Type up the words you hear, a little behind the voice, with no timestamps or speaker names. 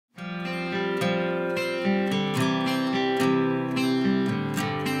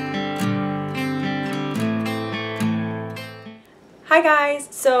Hi guys!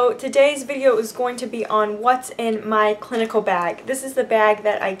 So today's video is going to be on what's in my clinical bag. This is the bag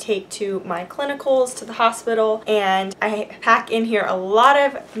that I take to my clinicals, to the hospital, and I pack in here a lot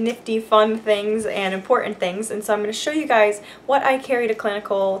of nifty fun things and important things, and so I'm going to show you guys what I carry to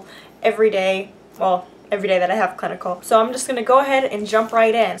clinical every day. Well, every day that I have clinical. So I'm just going to go ahead and jump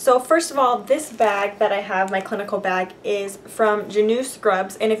right in. So first of all, this bag that I have, my clinical bag, is from Janu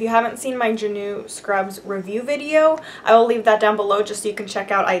Scrubs, and if you haven't seen my Janu Scrubs review video, I will leave that down below just so you can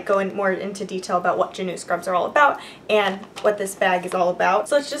check out. I go in more into detail about what Janu Scrubs are all about and what this bag is all about.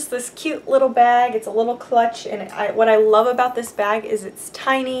 So it's just this cute little bag. It's a little clutch, and what I love about this bag is it's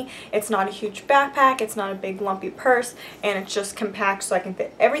tiny, it's not a huge backpack, it's not a big lumpy purse, and it's just compact so I can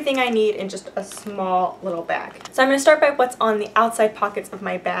fit everything I need in just a small little bag. So I'm going to start by what's on the outside pockets of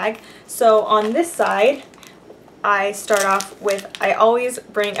my bag. So on this side, I start off with, I always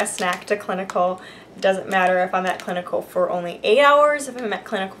bring a snack to clinical. It doesn't matter if I'm at clinical for only 8 hours, if I'm at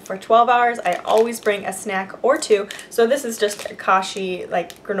clinical for 12 hours, I always bring a snack or two. So this is just a Kashi,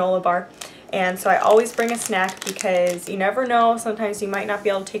 like, granola bar. And so I always bring a snack because you never know, sometimes you might not be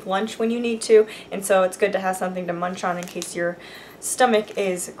able to take lunch when you need to, and so it's good to have something to munch on in case your stomach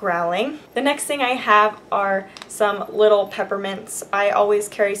is growling. The next thing I have are some little peppermints. I always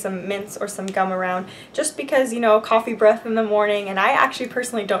carry some mints or some gum around just because, you know, coffee breath in the morning, and I actually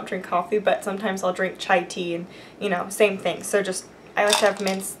personally don't drink coffee, but sometimes I'll drink chai tea and, you know, same thing. So just I like to have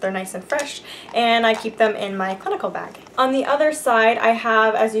mints, they're nice and fresh, and I keep them in my clinical bag. On the other side, I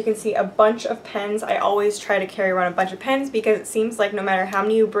have, as you can see, a bunch of pens. I always try to carry around a bunch of pens because it seems like no matter how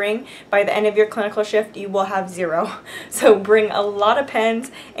many you bring, by the end of your clinical shift, you will have 0. So bring a lot of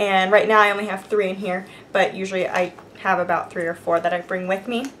pens, and right now I only have 3 in here, but usually I have about 3 or 4 that I bring with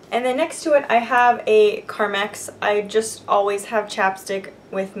me. And then next to it I have a Carmex. I just always have chapstick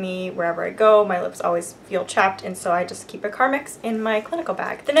with me wherever I go. My lips always feel chapped, and so I just keep a Carmex in my clinical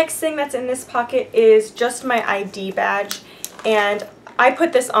bag. The next thing that's in this pocket is just my ID badge, and I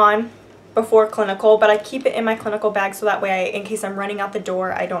put this on before clinical, but I keep it in my clinical bag so that way in case I'm running out the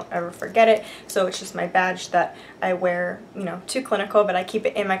door, I don't ever forget it. So it's just my badge that I wear, you know, to clinical, but I keep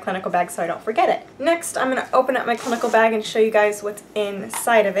it in my clinical bag so I don't forget it. Next, I'm going to open up my clinical bag and show you guys what's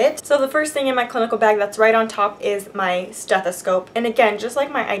inside of it. So the first thing in my clinical bag that's right on top is my stethoscope. And again, just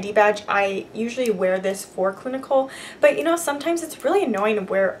like my ID badge, I usually wear this for clinical, but you know, sometimes it's really annoying to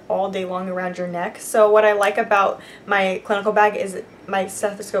wear all day long around your neck. So what I like about my clinical bag is my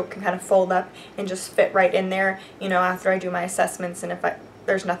stethoscope can kind of fold up and just fit right in there, you know, after I do my assessments, and if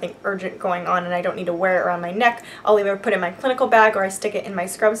there's nothing urgent going on and I don't need to wear it around my neck, I'll either put it in my clinical bag or I stick it in my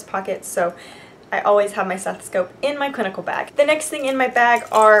scrubs pocket. So I always have my stethoscope in my clinical bag. The next thing in my bag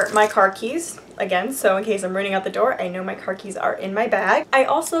are my car keys. Again, so in case I'm running out the door, I know my car keys are in my bag. I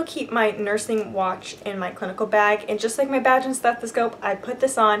also keep my nursing watch in my clinical bag, and just like my badge and stethoscope, I put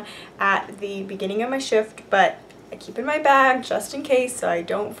this on at the beginning of my shift, but I keep in my bag just in case so I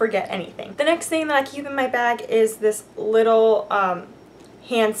don't forget anything. The next thing that I keep in my bag is this little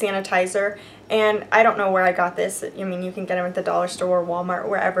hand sanitizer, and I don't know where I got this. I mean, you can get them at the dollar store, Walmart,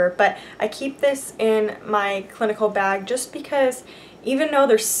 wherever, but I keep this in my clinical bag just because even though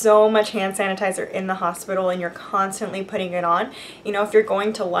there's so much hand sanitizer in the hospital and you're constantly putting it on, you know, if you're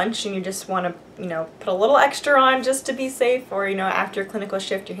going to lunch and you just want to, you know, put a little extra on just to be safe, or, you know, after your clinical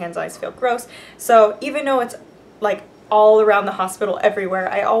shift your hands always feel gross. So even though it's like all around the hospital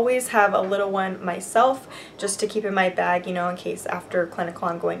everywhere, I always have a little one myself just to keep in my bag, you know, in case after clinical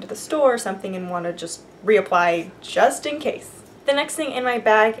I'm going to the store or something and want to just reapply just in case. The next thing in my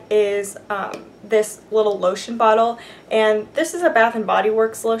bag is this little lotion bottle, and this is a Bath & Body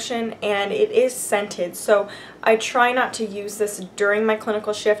Works lotion, and it is scented, so I try not to use this during my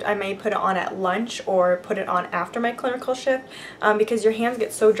clinical shift. I may put it on at lunch or put it on after my clinical shift because your hands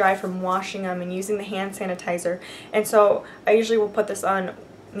get so dry from washing them and using the hand sanitizer, and so I usually will put this on,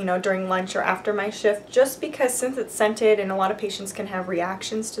 you know, during lunch or after my shift, just because since it's scented and a lot of patients can have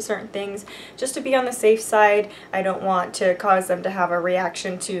reactions to certain things, just to be on the safe side, I don't want to cause them to have a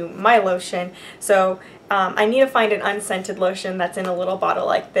reaction to my lotion. So I need to find an unscented lotion that's in a little bottle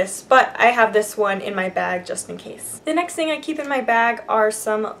like this, but I have this one in my bag just in case. The next thing I keep in my bag are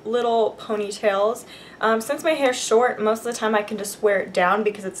some little ponytails. Since my hair's short, most of the time I can just wear it down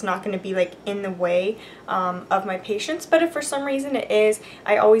because it's not going to be like in the way of my patients, but if for some reason it is,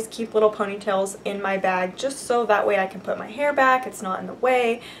 I always keep little ponytails in my bag just so that way I can put my hair back, it's not in the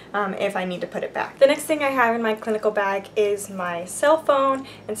way if I need to put it back. The next thing I have in my clinical bag is my cell phone,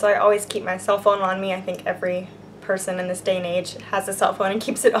 and so I always keep my cell phone on me. I think every person in this day and age has a cell phone and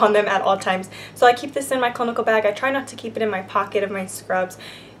keeps it on them at all times. So I keep this in my clinical bag. I try not to keep it in my pocket of my scrubs,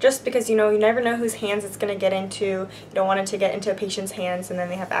 just because, you know, you never know whose hands it's going to get into. You don't want it to get into a patient's hands and then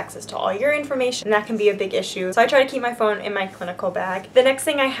they have access to all your information, and that can be a big issue. So I try to keep my phone in my clinical bag. The next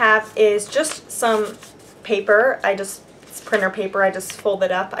thing I have is just some paper. It's printer paper. I just fold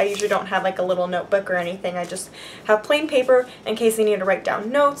it up. I usually don't have like a little notebook or anything. I just have plain paper in case I need to write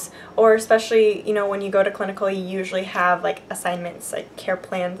down notes, or especially, you know, when you go to clinical, you usually have like assignments, like care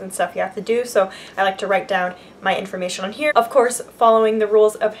plans and stuff you have to do. So I like to write down my information on here. Of course, following the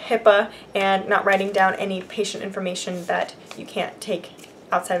rules of HIPAA and not writing down any patient information that you can't take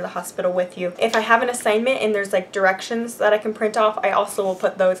outside of the hospital with you. If I have an assignment and there's like directions that I can print off, I also will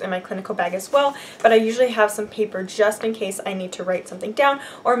put those in my clinical bag as well, but I usually have some paper just in case I need to write something down,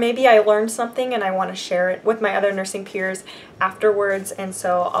 or maybe I learned something and I want to share it with my other nursing peers afterwards, and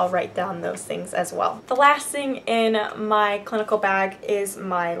so I'll write down those things as well. The last thing in my clinical bag is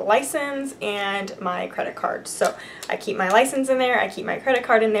my license and my credit card. So I keep my license in there, I keep my credit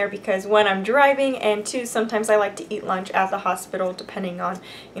card in there, because when I'm driving, and two, sometimes I like to eat lunch at the hospital depending on,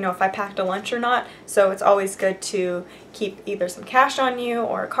 you know, if I packed a lunch or not. So it's always good to keep either some cash on you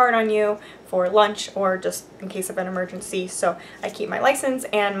or a card on you for lunch, or just in case of an emergency. So I keep my license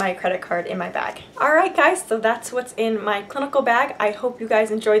and my credit card in my bag. Alright guys, so that's what's in my clinical bag. I hope you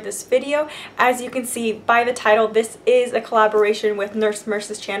guys enjoyed this video. As you can see by the title, this is a collaboration with Nurse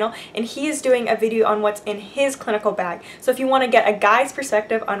Merce's channel, and he is doing a video on what's in his clinical bag. So if you want to get a guy's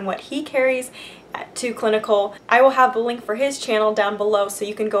perspective on what he carries to clinical, I will have the link for his channel down below, so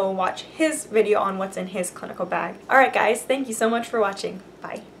you can go and watch his video on what's in his clinical bag. Alright guys, thank you so much for watching.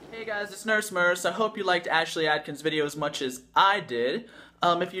 Bye. Hey guys, it's Nurse Merce. I hope you liked Ashley Adkins' video as much as I did.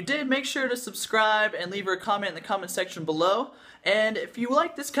 If you did, make sure to subscribe and leave her a comment in the comment section below. And if you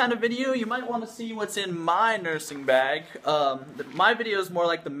like this kind of video, you might want to see what's in my nursing bag. My video is more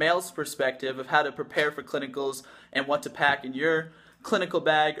like the male's perspective of how to prepare for clinicals and what to pack in your clinical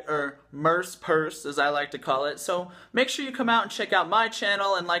bag, or Merce purse as I like to call it. So make sure you come out and check out my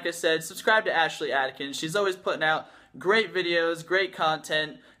channel, and like I said, subscribe to Ashley Adkins. She's always putting out great videos, great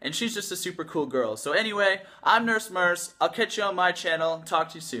content, and she's just a super cool girl. So anyway, I'm Nurse Merce. I'll catch you on my channel. Talk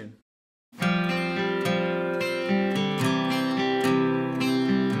to you soon.